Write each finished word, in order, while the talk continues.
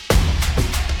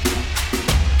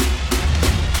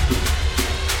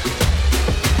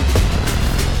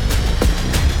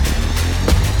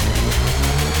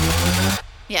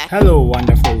Hello,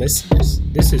 wonderful listeners.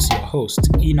 This is your host,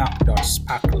 Enoch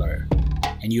Sparkler,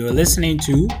 and you are listening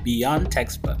to Beyond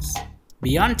Textbooks.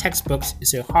 Beyond Textbooks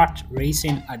is a heart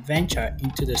racing adventure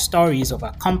into the stories of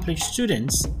accomplished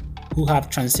students who have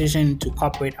transitioned to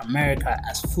corporate America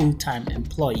as full time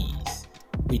employees.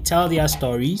 We tell their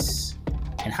stories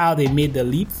and how they made the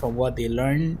leap from what they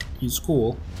learned in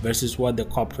school versus what the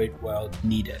corporate world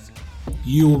needed.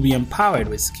 You will be empowered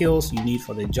with skills you need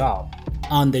for the job,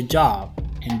 on the job,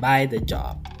 and by the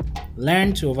job.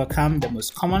 Learn to overcome the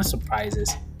most common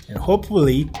surprises, and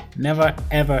hopefully, never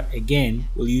ever again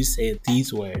will you say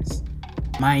these words.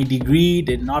 My degree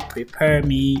did not prepare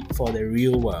me for the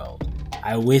real world.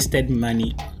 I wasted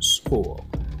money on school.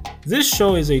 This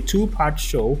show is a two-part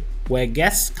show where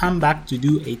guests come back to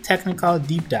do a technical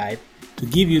deep dive to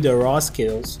give you the raw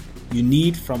skills you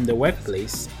need from the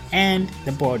workplace and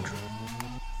the boardroom.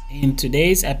 In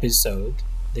today's episode,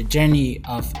 the journey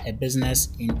of a business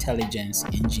intelligence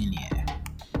engineer.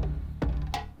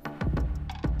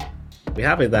 We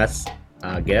have with us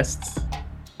our guest,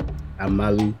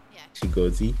 Amalu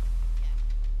Chigozie,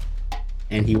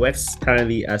 and he works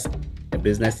currently as a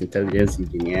business intelligence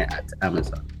engineer at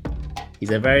Amazon.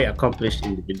 He's a very accomplished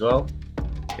individual,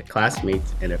 a classmate,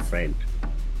 and a friend.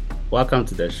 Welcome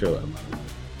to the show, Amalu.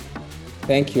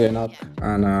 Thank you, Enoch,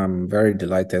 and I'm very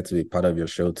delighted to be part of your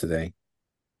show today.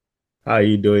 How are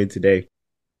you doing today?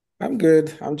 I'm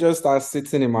good. I'm just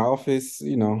sitting in my office,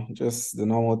 just the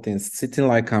normal things, sitting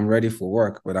like I'm ready for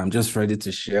work, but I'm just ready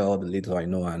to share all the little I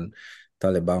know and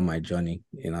tell about my journey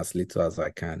in as little as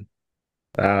I can.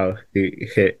 Wow,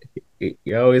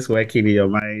 you're always working in your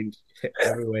mind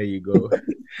everywhere you go.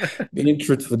 Being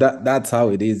truthful, that's how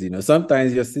it is,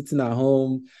 Sometimes you're sitting at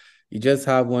home, you just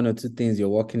have one or two things, you're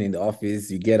working in the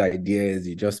office, you get ideas,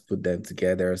 you just put them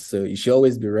together. So you should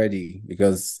always be ready,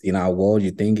 because in our world,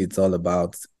 you think it's all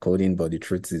about coding, but the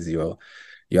truth is you're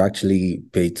actually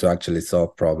paid to actually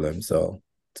solve problems. So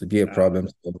to be a problem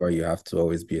solver, you have to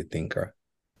always be a thinker.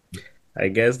 I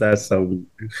guess that's some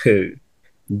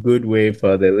good way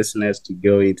for the listeners to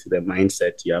go into the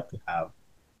mindset you have to have.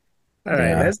 All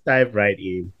right, let's dive right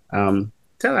in.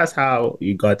 Tell us how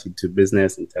you got into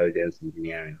business intelligence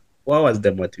engineering. What was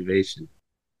the motivation?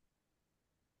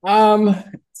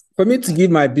 For me to give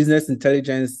my business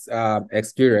intelligence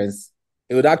experience,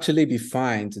 it would actually be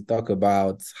fine to talk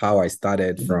about how I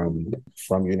started from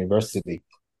university.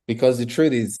 Because the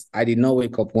truth is, I did not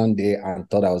wake up one day and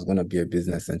thought I was going to be a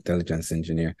business intelligence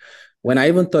engineer. When I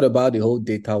even thought about the whole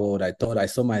data world, I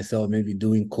saw myself maybe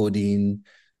doing coding,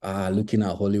 looking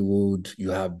at Hollywood. You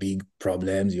have big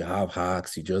problems, you have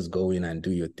hacks, you just go in and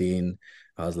do your thing.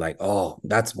 I was like, oh,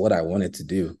 that's what I wanted to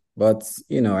do. But,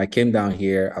 I came down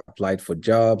here, applied for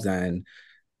jobs, and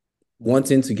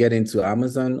wanting to get into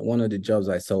Amazon, one of the jobs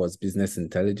I saw was business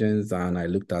intelligence, and I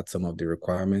looked at some of the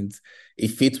requirements. It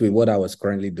fits with what I was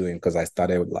currently doing because I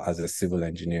started as a civil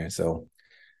engineer. So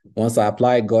once I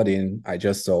applied, got in, I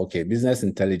just saw, okay, business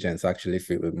intelligence actually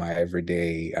fit with my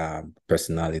everyday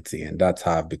personality. And that's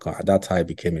how I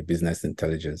became a business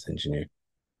intelligence engineer.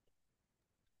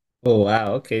 Oh,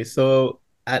 wow. Okay. So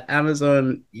at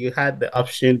Amazon, you had the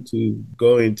option to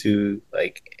go into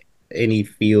like any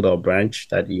field or branch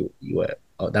that you were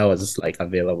that was like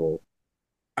available.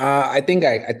 I think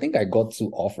I got two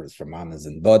offers from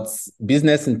Amazon, but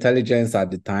business intelligence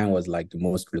at the time was like the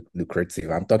most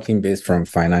lucrative. I'm talking based from the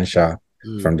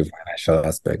financial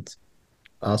aspect.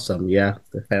 Awesome. Yeah.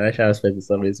 The financial aspect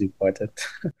is always important.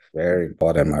 Very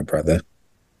important, my brother.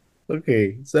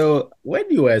 Okay. So when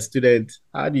you were a student,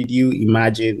 how did you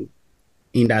imagine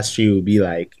industry would be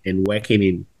like and working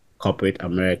in corporate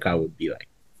America would be like?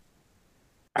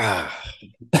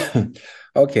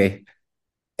 Okay.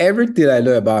 Everything I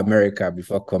know about America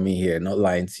before coming here, not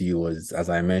lying to you, was, as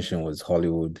I mentioned, was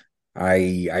Hollywood.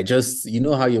 I just,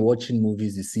 how you're watching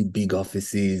movies, you see big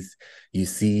offices, you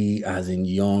see as in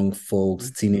young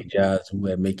folks, teenagers who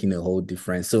are making a whole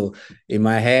difference. So in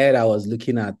my head, I was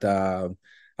looking at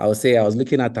I would say I was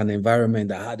looking at an environment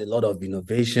that had a lot of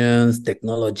innovations.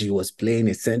 Technology was playing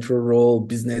a central role,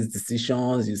 business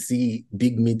decisions, you see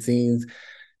big meetings.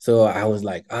 So I was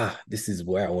like, this is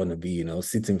where I want to be,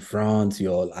 sit in front.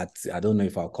 You're at, I don't know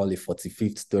if I'll call it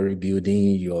 45th story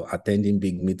building. You're attending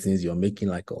big meetings. You're making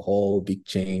like a whole big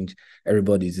change.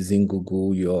 Everybody's using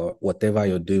Google. Whatever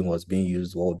you're doing was being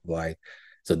used worldwide.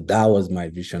 So that was my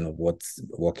vision of what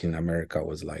working in America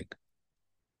was like.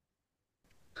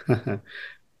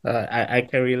 I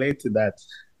can relate to that.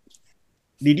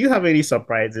 Did you have any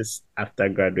surprises after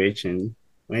graduation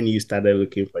when you started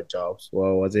looking for jobs,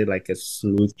 or was it like a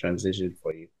smooth transition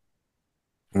for you?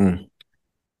 Mm.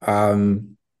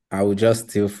 I would just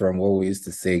steal from what we used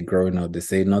to say growing up. They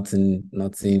say nothing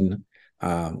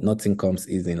comes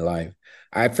easy in life.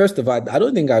 I first of all, I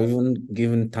don't think I've even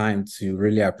given time to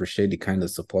really appreciate the kind of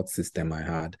support system I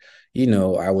had.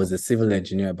 I was a civil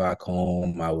engineer back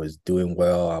home. I was doing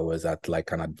well. I was at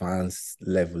like an advanced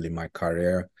level in my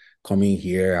career. Coming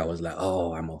here, I was like,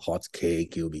 oh, I'm a hot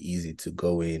cake. It'll be easy to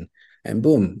go in. And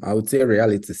boom, I would say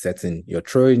reality setting. You're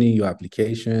throwing in your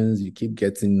applications, you keep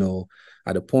getting no.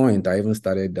 At a point, I even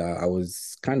started, I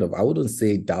was kind of, I wouldn't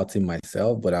say doubting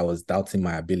myself, but I was doubting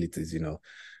my abilities.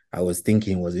 I was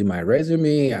thinking, was it my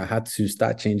resume? I had to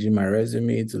start changing my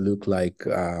resume to look like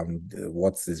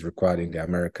what is required in the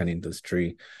American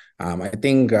industry. I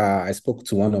think I spoke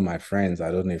to one of my friends.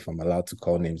 I don't know if I'm allowed to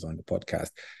call names on the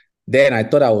podcast. Then I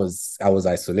thought I was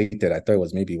isolated. I thought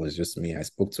maybe it was just me. I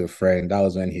spoke to a friend. That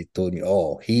was when he told me,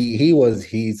 oh,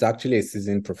 he's actually a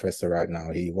seasoned professor right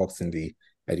now. He works in the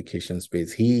education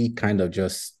space. He kind of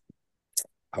just,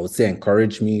 I would say,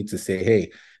 encouraged me to say,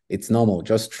 hey, it's normal,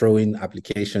 just throw in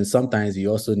applications. Sometimes you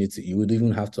would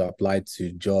even have to apply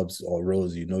to jobs or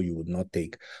roles you would not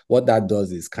take. What that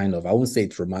does is kind of, I won't say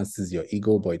it romances your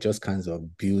ego, but it just kind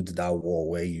of builds that wall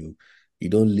where you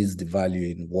don't lose the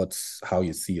value in how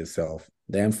you see yourself.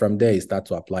 Then from there, you start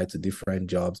to apply to different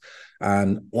jobs.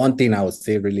 And one thing I would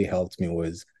say really helped me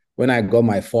was when I got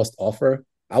my first offer,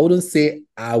 I wouldn't say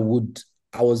I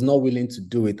was not willing to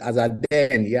do it. As at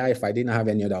then, yeah, if I didn't have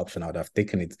any other option, I would have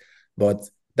taken it. But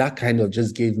that kind of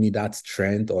just gave me that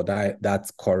strength or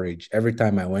that courage. Every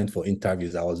time I went for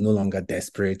interviews, I was no longer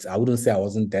desperate. I wouldn't say I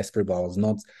wasn't desperate, but I was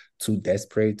not too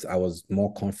desperate. I was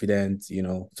more confident.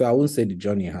 So I wouldn't say the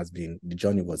journey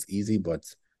was easy, but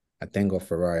I thank God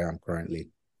for where I am currently.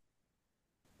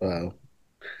 Wow.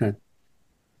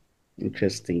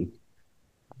 Interesting.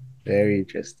 Very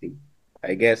interesting.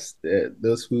 I guess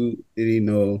those who didn't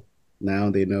know, now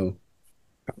they know.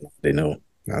 They know.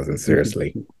 As in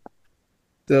seriously.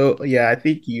 So yeah, I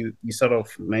think you sort of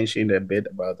mentioned a bit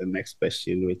about the next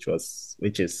question, which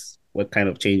is what kind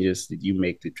of changes did you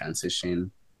make to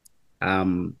transition?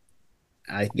 Um,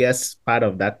 I guess part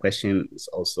of that question is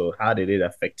also how did it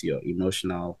affect your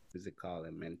emotional, physical,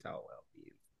 and mental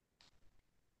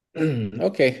Mm,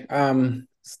 okay.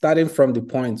 Starting from the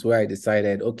point where I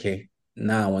decided, okay,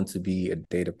 now I want to be a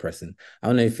data person. I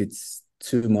don't know if it's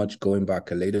too much going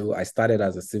back a little. I started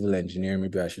as a civil engineer.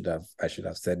 Maybe I should have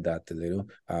said that a little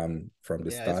from the well? Yeah,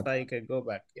 it's start. fine. You can go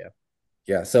back. Yeah.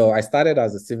 Yeah, so I started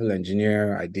as a civil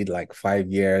engineer. I did like 5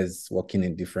 years working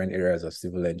in different areas of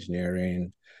civil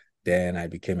engineering. Then I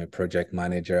became a project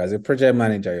manager. As a project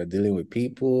manager, you're dealing with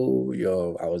people.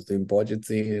 I was doing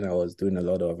budgeting. I was doing a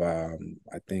lot of, I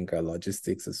think,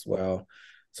 logistics as well.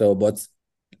 So, but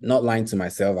not lying to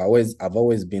myself, I've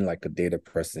always been like a data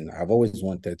person. I've always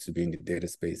wanted to be in the data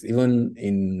space.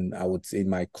 Even I would say in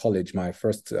my college, my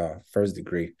first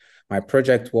degree, my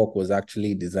project work was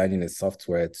actually designing a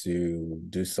software to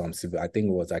do some civil. I think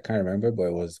it was, I can't remember, but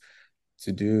it was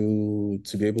to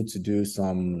be able to do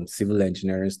some civil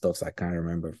engineering stuff. So I can't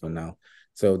remember for now.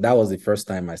 So that was the first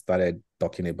time I started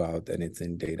talking about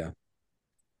anything data.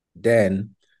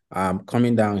 Then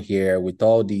coming down here with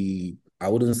all the, I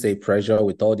wouldn't say pressure,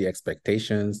 with all the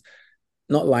expectations,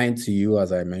 not lying to you,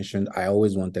 as I mentioned, I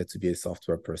always wanted to be a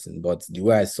software person, but the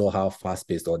way I saw how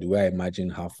fast-paced, or the way I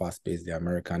imagined how fast-paced the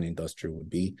American industry would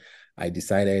be, I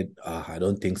decided I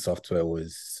don't think software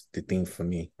was the thing for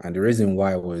me. And the reason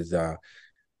why was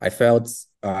I felt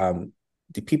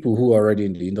the people who are already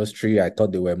in the industry, I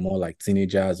thought they were more like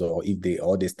teenagers, or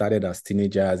they started as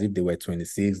teenagers. If they were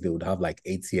 26, they would have like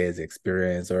 8 years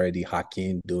experience already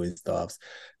hacking, doing stuffs.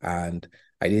 And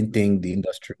I didn't think the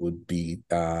industry would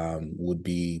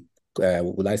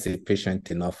I say patient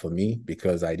enough for me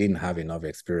because I didn't have enough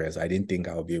experience. I didn't think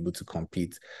I would be able to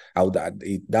compete.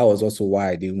 That was also why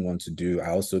I didn't want to do.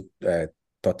 I also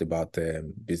thought about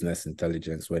business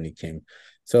intelligence when it came.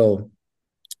 So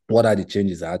what are the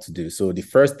changes I had to do? So the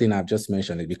first thing I've just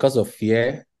mentioned is because of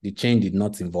fear, the change did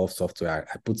not involve software.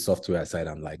 I put software aside.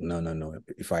 I'm like, no, no, no.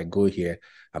 If I go here,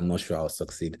 I'm not sure I'll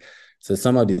succeed. So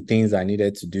some of the things I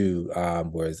needed to do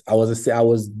was I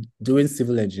was doing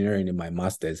civil engineering in my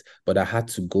master's, but I had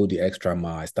to go the extra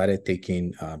mile. I started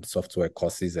taking software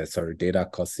courses, data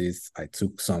courses. I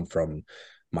took some from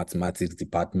mathematics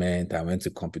department. I went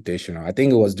to computational. I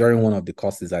think it was during one of the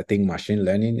courses, I think machine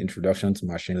learning, introduction to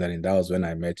machine learning. That was when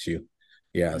I met you.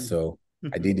 Yeah. So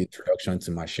I did introduction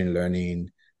to machine learning.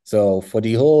 So for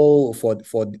that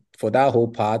whole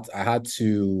part, I had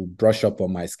to brush up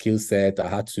on my skill set. I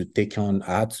had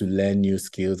to learn new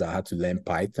skills. I had to learn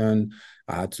Python.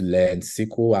 I had to learn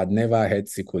SQL. I'd never heard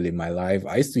SQL in my life.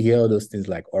 I used to hear all those things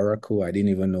like Oracle. I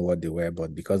didn't even know what they were,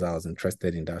 but because I was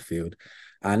interested in that field,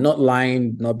 and not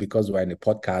lying, not because we're in a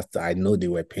podcast, I know they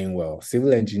were paying well.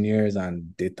 Civil engineers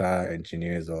and data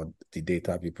engineers or the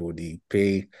data people, the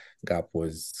pay gap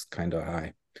was kind of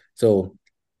high. So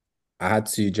I had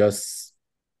to just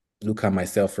look at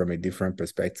myself from a different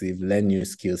perspective, learn new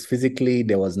skills. Physically,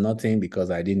 there was nothing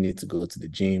because I didn't need to go to the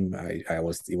gym. It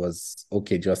was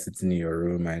okay just sitting in your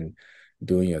room and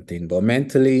doing your thing. But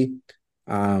mentally,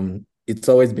 it's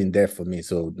always been there for me.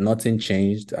 So nothing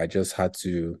changed. I just had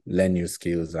to learn new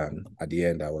skills. And at the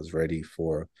end, I was ready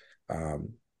for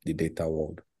the data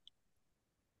world.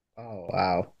 Oh,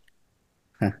 wow.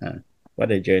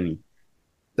 What a journey.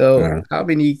 So, Uh, how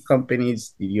many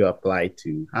companies did you apply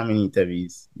to? How many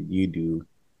interviews did you do?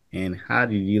 And how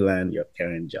did you land your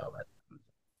current job at?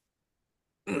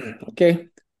 Okay.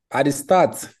 At the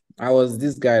start, I was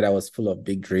this guy that was full of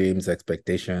big dreams,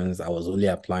 expectations. I was only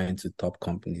applying to top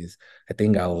companies. I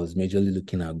think I was majorly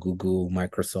looking at Google,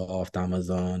 Microsoft,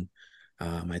 Amazon.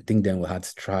 I think then we had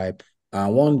Stripe.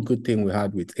 One good thing we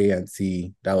had with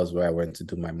A&T, that was where I went to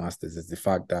do my master's, is the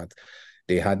fact that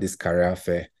they had this career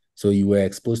fair. So you were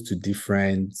exposed to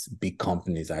different big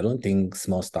companies. I don't think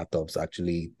small startups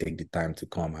actually take the time to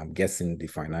come. I'm guessing the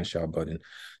financial burden.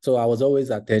 So I was always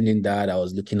attending that. I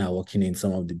was looking at working in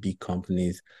some of the big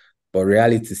companies, but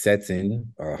reality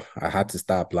setting, I had to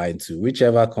start applying to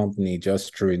whichever company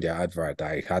just threw in their advert.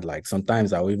 I had like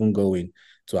sometimes I would even go in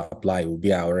to apply. It would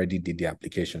be I already did the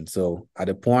application. So at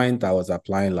the point I was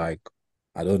applying like,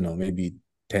 I don't know, maybe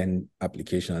 10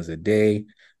 applications a day.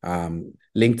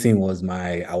 LinkedIn was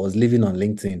I was living on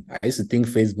LinkedIn. I used to think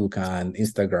Facebook and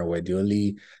Instagram were the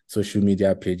only social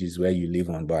media pages where you live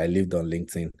on, but I lived on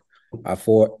LinkedIn.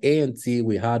 For A&T,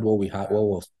 we had what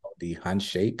was called the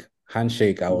handshake.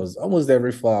 Handshake, I was almost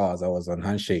every 4 hours, I was on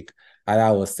handshake. Either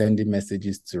I was sending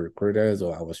messages to recruiters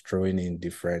or I was throwing in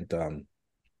different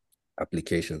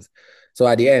applications. So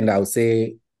at the end, I would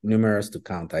say numerous to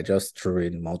count. I just threw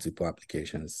in multiple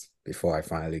applications before I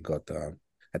finally got,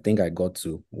 I think I got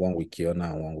to one with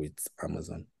Kiona and one with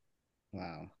Amazon.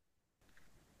 Wow.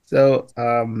 So,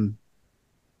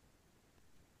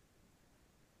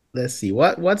 let's see.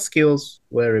 What skills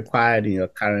were required in your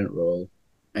current role,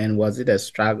 and was it a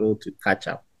struggle to catch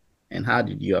up? And how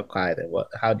did you acquire them? What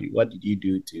did you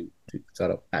do to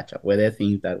sort of catch up? Were there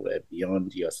things that were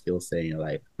beyond your skill set? And you're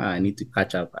like, I need to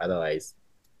catch up, otherwise,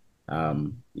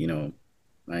 you know,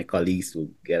 my colleagues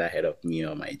will get ahead of me,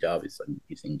 or my job is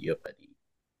in jeopardy.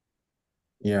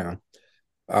 Yeah.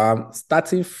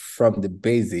 Starting from the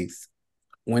basics,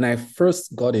 when I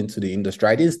first got into the industry,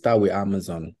 I didn't start with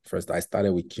Amazon first. I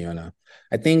started with Kiona.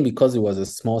 I think because it was a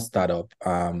small startup,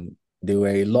 they were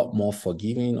a lot more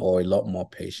forgiving or a lot more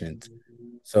patient.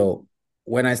 So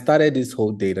when I started this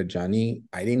whole data journey,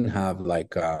 I didn't have like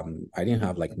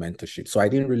mentorship. So I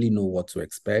didn't really know what to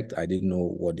expect. I didn't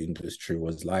know what the industry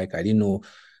was like. I didn't know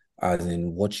as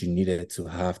in what you needed to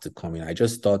have to come in. I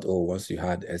just thought, oh, once you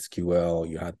had SQL,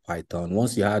 you had Python,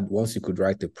 once you could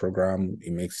write a program,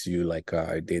 it makes you like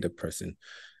a data person.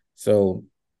 So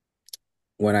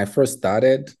when I first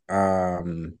started, I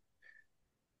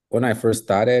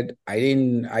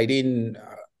didn't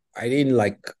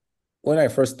like, when I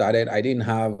first started, I didn't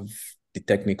have the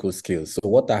technical skills. So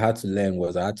what I had to learn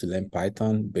was I had to learn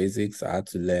Python basics. I had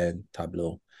to learn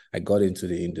Tableau. I got into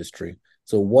the industry.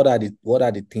 So what are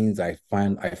the things I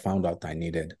found out I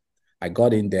needed? I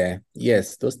got in there.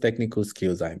 Yes, those technical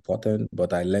skills are important,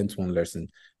 but I learned one lesson.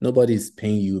 Nobody's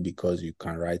paying you because you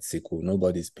can write SQL.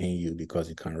 Nobody's paying you because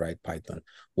you can write Python.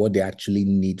 What they actually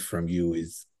need from you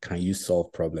is, can you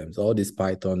solve problems? All this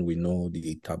Python, we know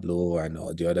the Tableau and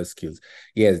all the other skills.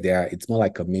 Yes, it's more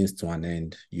like a means to an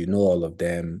end. You know all of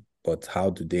them, but how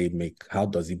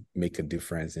does it make a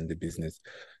difference in the business?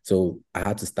 So I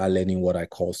had to start learning what I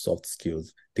call soft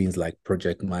skills, things like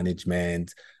project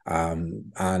management.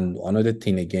 And another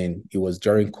thing again, it was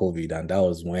during COVID, and that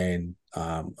was when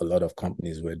a lot of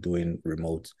companies were doing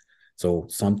remote. So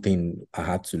something I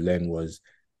had to learn was,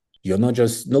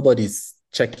 nobody's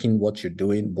checking what you're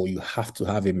doing, but you have to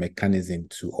have a mechanism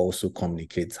to also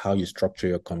communicate, how you structure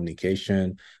your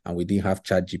communication. And we didn't have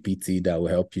ChatGPT that will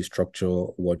help you structure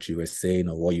what you were saying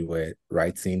or what you were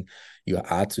writing. You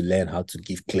had to learn how to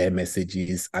give clear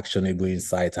messages, actionable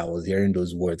insights. I was hearing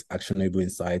those words, actionable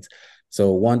insights.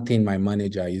 So one thing my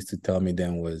manager used to tell me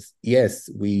then was, yes,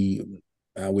 we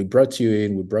brought you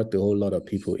in, we brought a whole lot of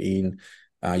people in.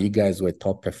 You guys were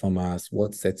top performers.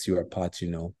 What sets you apart,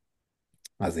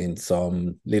 as in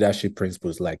some leadership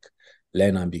principles like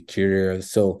learn and be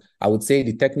curious. So I would say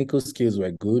the technical skills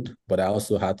were good, but I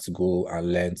also had to go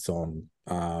and learn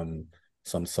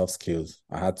some soft skills.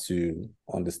 I had to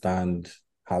understand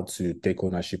how to take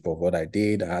ownership of what I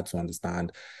did. I had to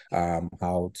understand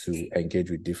how to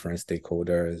engage with different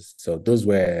stakeholders. So those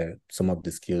were some of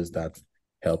the skills that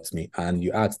helped me. And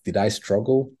you asked, did I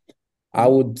struggle? I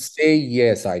would say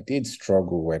yes, I did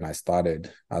struggle when I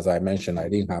started. As I mentioned, I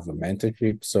didn't have a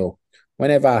mentorship. So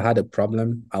whenever I had a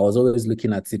problem, I was always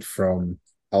looking at it from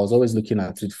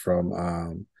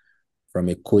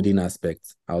a coding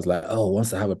aspect. I was like, oh,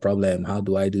 once I have a problem, how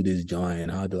do I do this join?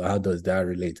 How does that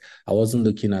relate? I wasn't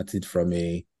looking at it from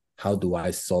a how do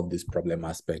I solve this problem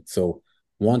aspect. So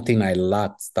one thing I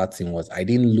lacked starting was I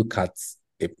didn't look at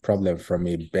a problem from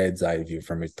a bird's eye view,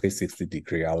 from a 360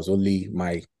 degree.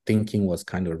 My thinking was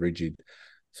kind of rigid.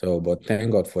 So, but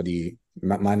thank God for the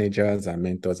managers and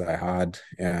mentors I had.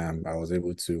 I was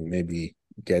able to maybe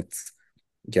get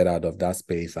out of that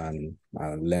space and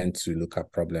learn to look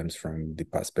at problems from the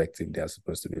perspective they are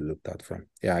supposed to be looked at from.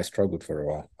 Yeah, I struggled for a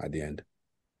while at the end.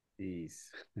 Jeez.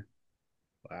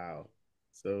 Wow.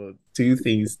 So two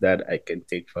things that I can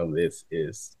take from this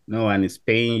is no one is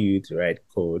paying you to write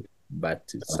code, but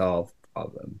to solve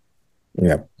problems.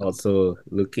 Yeah. Also,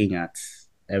 looking at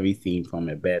everything from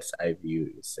a bird's eye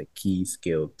view is a key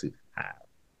skill to have.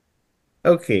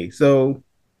 Okay, so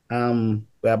we're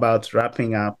about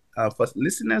wrapping up. For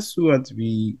listeners who want to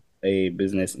be a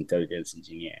business intelligence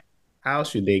engineer, how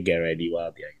should they get ready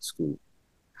while they're in school?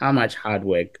 How much hard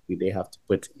work do they have to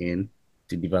put in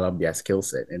to develop their skill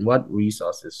set? And what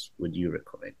resources would you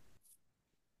recommend?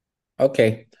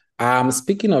 Okay.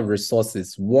 Speaking of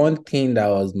resources, one thing that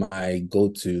was my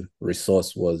go-to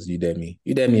resource was Udemy.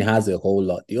 Udemy has a whole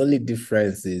lot. The only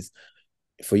difference is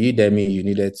for Udemy, you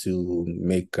needed to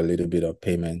make a little bit of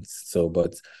payments. So,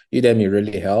 but Udemy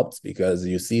really helped because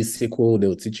you see SQL,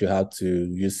 they'll teach you how to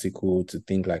use SQL to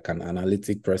think like an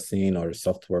analytic person or a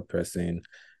software person.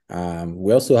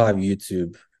 We also have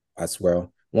YouTube as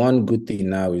well. One good thing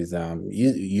now is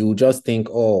you just think,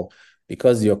 oh,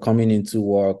 because you're coming into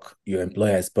work, your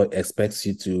employer expects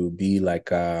you to be like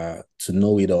to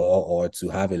know it all or to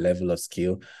have a level of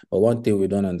skill. But one thing we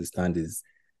don't understand is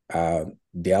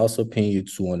they're also paying you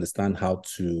to understand how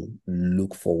to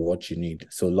look for what you need.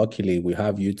 So luckily we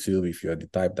have YouTube if you're the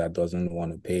type that doesn't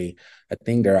want to pay. I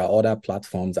think there are other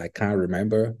platforms I can't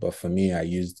remember, but for me, I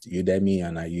used Udemy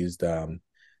and I used a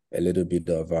little bit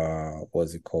of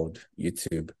what's it called?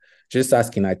 YouTube. Just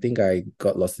asking, I think I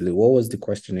got lost a little. What was the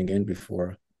question again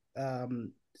before?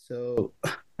 So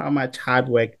how much hard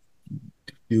work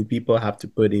do people have to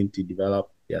put in to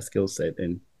develop their skill set?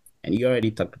 And you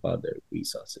already talked about the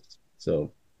resources.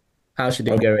 So how should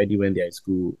they get ready when they're in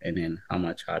school? And then how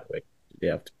much hard work do they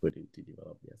have to put in to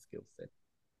develop their skill set?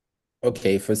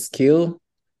 Okay, for skill,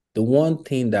 the one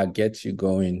thing that gets you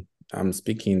going, I'm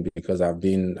speaking because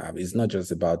it's not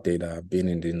just about data. I've been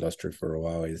in the industry for a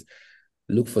while, is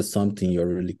look for something you're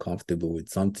really comfortable with,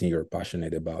 something you're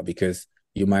passionate about, because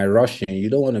you might rush in. You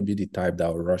don't want to be the type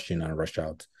that will rush in and rush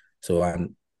out. So,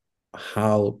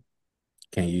 how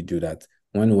can you do that?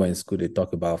 When we're in school, they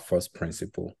talk about first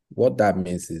principle. What that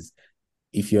means is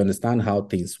if you understand how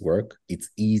things work, it's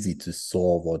easy to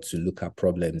solve or to look at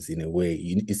problems in a way.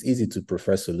 It's easy to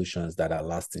prefer solutions that are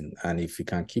lasting. And if you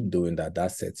can keep doing that,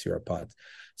 that sets you apart.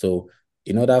 So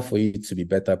in order for you to be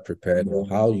better prepared, or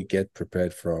how you get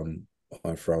prepared from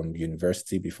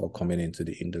university before coming into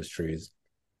the industries,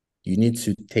 you need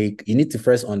to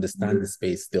first understand the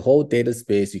space, the whole data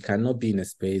space. You cannot be in a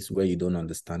space where you don't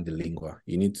understand the lingua.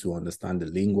 You need to understand the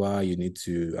lingua. You need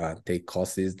to take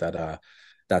courses that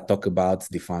talk about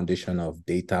the foundation of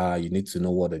data. You need to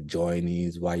know what a join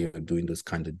is, why you're doing those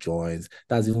kind of joins.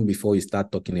 That's even before you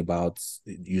start talking about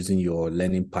using your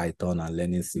learning Python and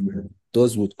learning SQL.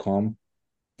 Those would come.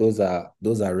 Those are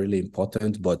really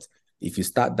important, but if you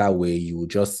start that way, you will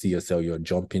just see yourself, you're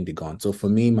jumping the gun. So for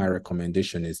me, my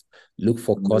recommendation is look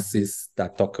for courses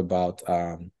that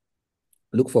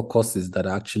look for courses that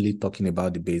are actually talking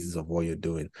about the basis of what you're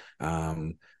doing.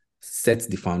 Set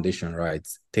the foundation right.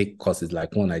 Take courses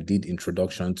like one I did,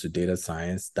 Introduction to Data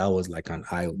Science. That was like an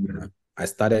eye-opener. I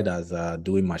started as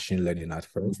doing machine learning at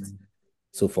first.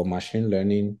 So for machine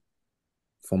learning,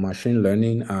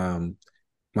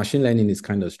 machine learning is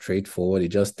kind of straightforward. It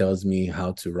just tells me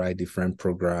how to write different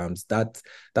programs. That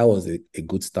was a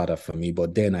good starter for me.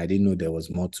 But then I didn't know there was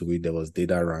more to it. There was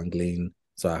data wrangling.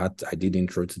 So I did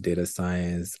intro to data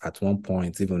science. At one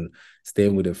point, even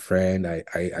staying with a friend,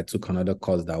 I took another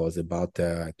course that was about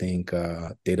I think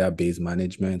database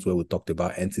management, where we talked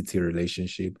about entity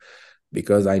relationship,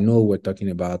 because I know we're talking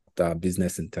about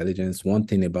business intelligence. One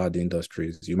thing about the industry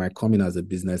is you might come in as a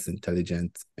business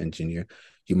intelligence engineer.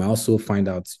 You might also find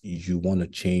out you want to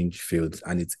change fields,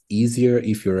 and it's easier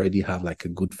if you already have like a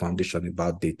good foundation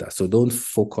about data. So don't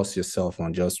focus yourself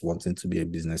on just wanting to be a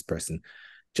business person.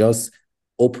 Just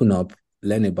open up,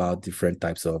 learn about different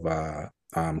types of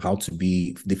how to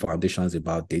be the foundations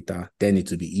about data. Then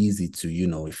it will be easy to,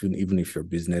 even if you're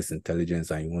business intelligence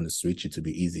and you want to switch, it to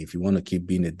be easy. If you want to keep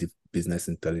being a business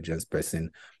intelligence person,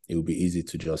 it will be easy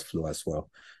to just flow as well.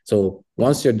 So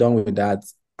once you're done with that,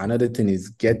 another thing is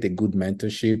get a good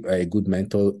mentorship, a good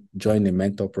mentor, join a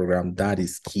mentor program. That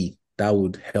is key. That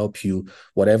would help you,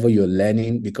 whatever you're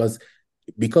learning, because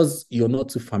you're not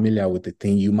too familiar with the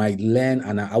thing, you might learn,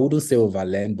 and I wouldn't say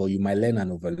overlearn, but you might learn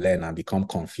and overlearn and become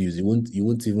confused. You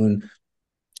won't even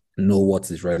know what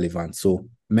is relevant. So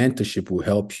mentorship will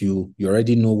help you. You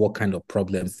already know what kind of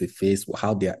problems they face,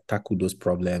 how they tackle those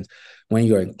problems. When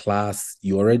you're in class,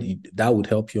 that would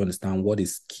help you understand what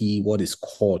is key, what is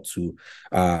core to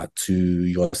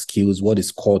your skills, what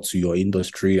is core to your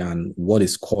industry, and what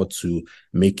is core to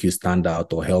make you stand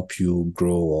out or help you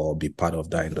grow or be part of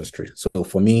that industry. So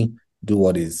for me,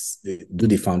 do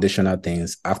the foundational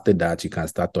things. After that, you can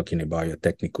start talking about your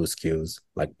technical skills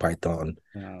like Python.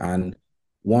 And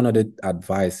one other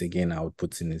advice again I would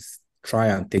put in is try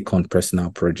and take on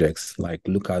personal projects. Like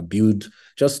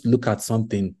just look at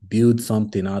something, build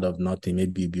something out of nothing.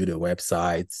 Maybe build a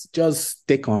website. Just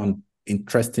take on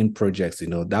interesting projects.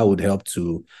 That would help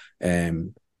to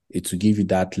give you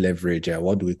that leverage.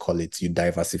 What do we call it? You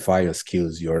diversify your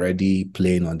skills. You're already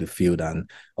playing on the field, and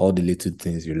all the little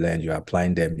things you learn, you're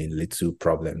applying them in little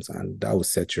problems, and that will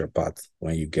set you apart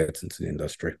when you get into the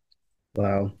industry.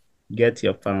 Wow. Get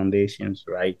your foundations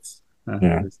right,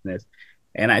 Yeah. listeners.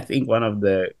 And I think one of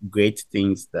the great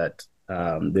things that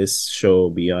this show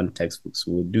Beyond Textbooks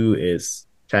will do is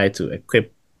try to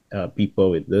equip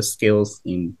people with those skills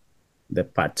in the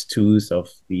part twos of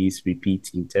these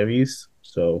repeat interviews.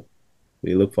 So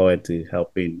we look forward to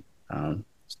helping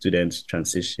students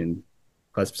transition,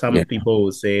 because some people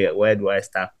will say, where do I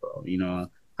start from?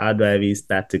 How do I even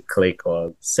start to click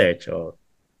or search? Or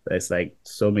there's like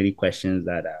so many questions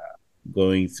that are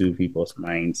going through people's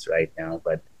minds right now,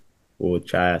 but we'll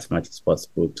try as much as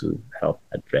possible to help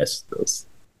address those.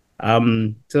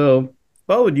 So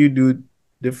what would you do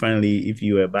differently if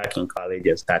you were back in college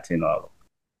and starting all?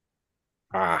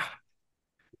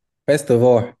 First of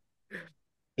all,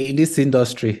 in this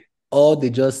industry, all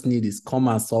they just need is come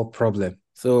and solve problem.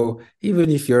 So even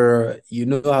if you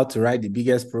know how to write the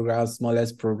biggest programs,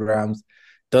 smallest programs,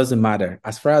 doesn't matter.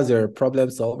 As far as you're a problem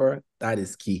solver, that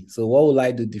is key. So what will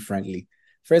I do differently?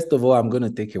 First of all, I'm going to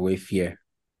take away fear.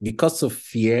 Because of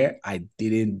fear, I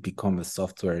didn't become a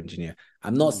software engineer.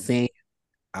 I'm not saying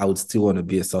I would still want to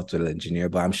be a software engineer,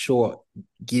 but I'm sure,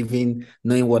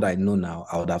 knowing what I know now,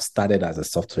 I would have started as a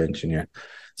software engineer.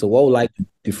 So what would I do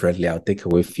differently? I'll take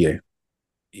away fear.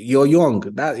 You're young.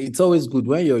 That it's always good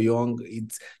when you're young.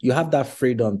 You have that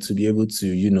freedom to be able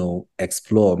to,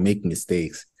 explore, make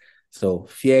mistakes. So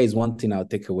fear is one thing I'll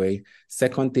take away.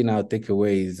 Second thing I'll take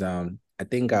away is I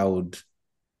think I would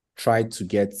try to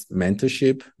get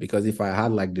mentorship, because if I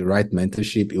had like the right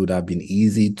mentorship, it would have been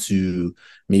easy to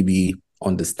maybe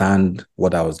understand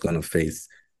what I was going to face.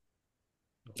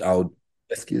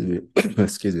 Excuse me,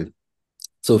 excuse me.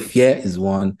 So fear is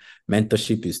one,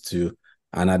 mentorship is two,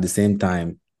 and at the same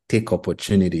time, take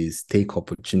opportunities. Take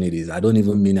opportunities. I don't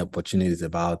even mean opportunities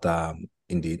about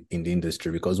in the industry,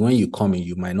 because when you come in,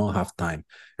 you might not have time.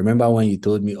 Remember when you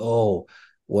told me, oh,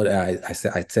 what I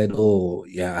said, oh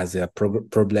yeah, as a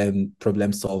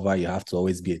problem solver, you have to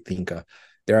always be a thinker.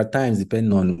 There are times,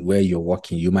 depending on where you're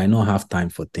working, you might not have time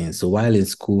for things. So while in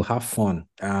school, have fun.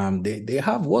 They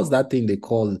have, what's that thing they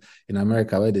call in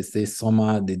America where they say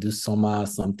they do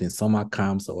summer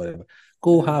camps or whatever.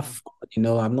 Go have fun.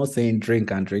 I'm not saying drink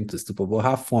to stupid, but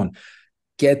have fun.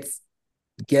 Get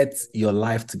your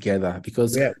life together,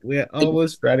 because we're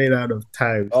almost running out of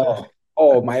time.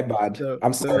 Oh, my bad. No,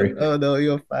 I'm sorry. no,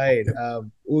 you're fine.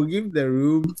 We'll give the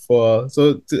room for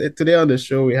today on the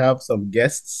show we have some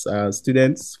guests,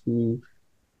 students who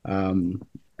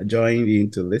joined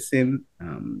in to listen.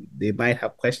 They might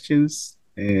have questions,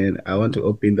 and I want to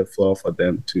open the floor for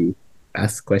them to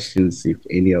ask questions if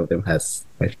any of them has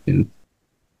questions.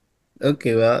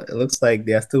 Okay, well, it looks like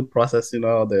they are still processing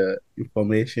all the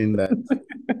information that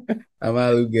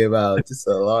Amalu gave out. It's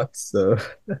a lot, so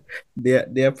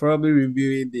they're probably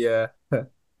reviewing their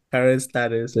current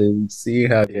status and see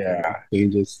how Yeah.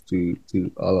 changes to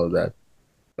all of that.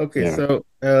 Okay, Yeah. so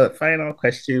final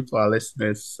question for our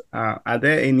listeners. Are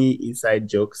there any inside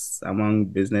jokes among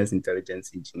business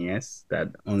intelligence engineers that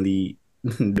only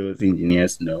those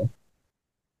engineers know?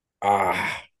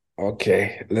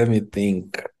 Okay. Let me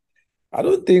think. I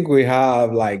don't think we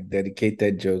have like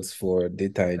dedicated jokes for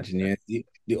data engineers.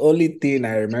 The only thing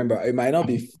I remember, it might not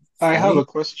be I have a funny.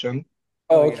 question.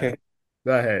 Oh Oh, yeah, okay.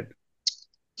 go ahead.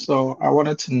 So I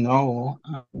wanted to know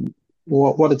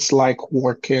what it's like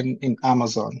working in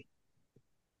Amazon.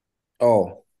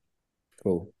 Oh,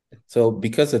 cool. So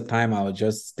because of time, I'll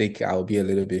be a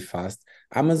little bit fast.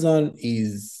 Amazon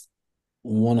is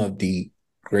one of the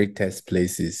greatest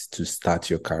places to start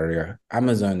your career.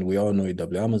 Amazon, we all know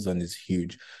Amazon is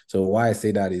huge. So why I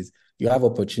say that is you have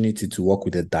opportunity to work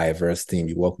with a diverse team.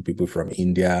 You work with people from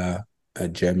India,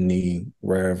 Germany,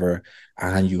 wherever,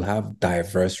 and you have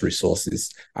diverse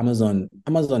resources. Amazon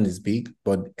is big,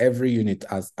 but every unit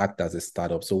has act as a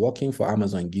startup. So working for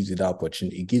Amazon gives you that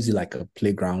opportunity. It gives you like a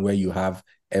playground where you have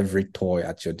every toy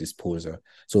at your disposal.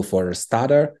 So for a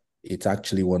starter, it's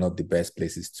actually one of the best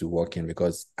places to work in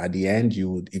because at the end,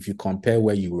 if you compare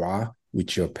where you are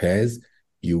with your peers,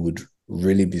 you would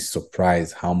really be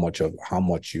surprised how much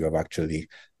you have actually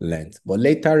learned. But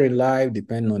later in life,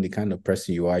 depending on the kind of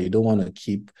person you are, you don't want to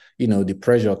keep, the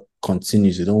pressure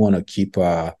continues. You don't want to keep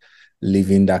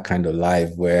living that kind of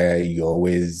life where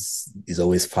is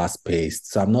always fast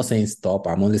paced. So I'm not saying stop.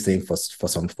 I'm only saying for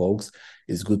some folks,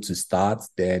 it's good to start,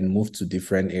 then move to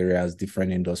different areas,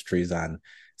 different industries, and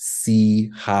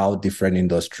see how different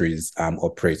industries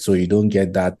operate. So you don't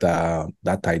get that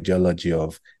ideology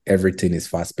of everything is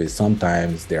fast paced.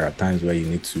 Sometimes there are times where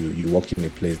you work in a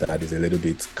place that is a little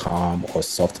bit calm or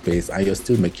soft paced, and you're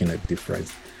still making a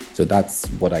difference. So that's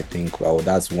what I think. Well,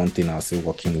 that's one thing I'll say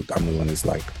working with Amazon is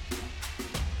like.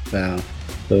 Wow.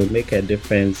 So make a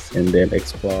difference and then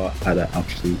explore other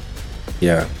options.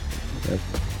 Yeah.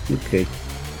 Okay.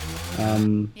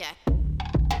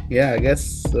 Yeah, I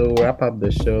guess so. Wrap up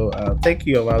the show. Thank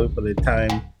you, Amalu, for the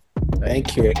time.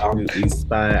 Thank you. To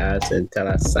inspire us and tell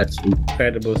us such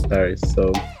incredible stories.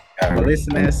 So, for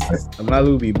listeners, Amalu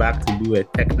will be back to do a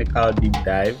technical deep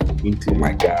dive into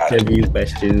interview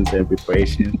questions and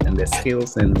preparation and the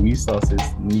skills and resources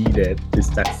needed to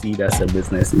succeed as a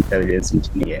business intelligence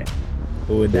engineer.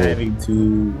 We'll dive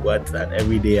into what an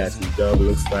everyday as a job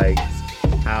looks like,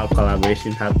 how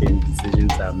collaboration happens,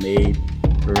 decisions are made,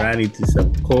 run into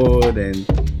some code and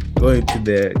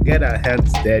get our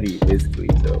hands dirty basically.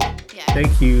 So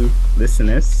thank you,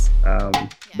 listeners.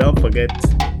 Don't forget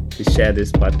to share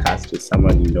this podcast with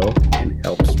someone you know and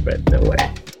help spread the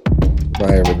word.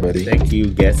 Bye everybody. Thank you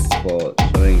guests for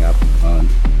showing up on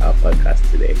our podcast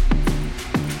today.